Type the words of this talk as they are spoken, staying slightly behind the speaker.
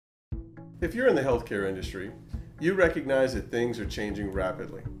If you're in the healthcare industry, you recognize that things are changing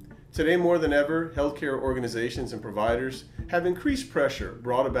rapidly. Today more than ever, healthcare organizations and providers have increased pressure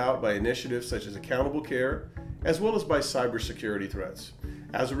brought about by initiatives such as accountable care, as well as by cybersecurity threats.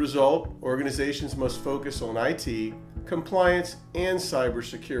 As a result, organizations must focus on IT, compliance, and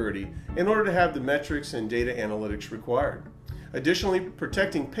cybersecurity in order to have the metrics and data analytics required. Additionally,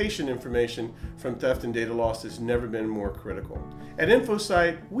 protecting patient information from theft and data loss has never been more critical. At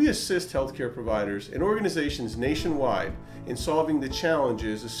InfoSight, we assist healthcare providers and organizations nationwide in solving the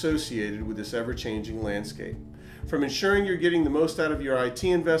challenges associated with this ever-changing landscape. From ensuring you're getting the most out of your IT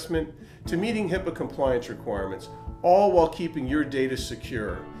investment to meeting HIPAA compliance requirements, all while keeping your data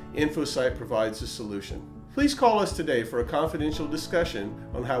secure, InfoSight provides a solution. Please call us today for a confidential discussion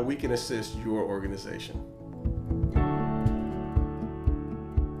on how we can assist your organization.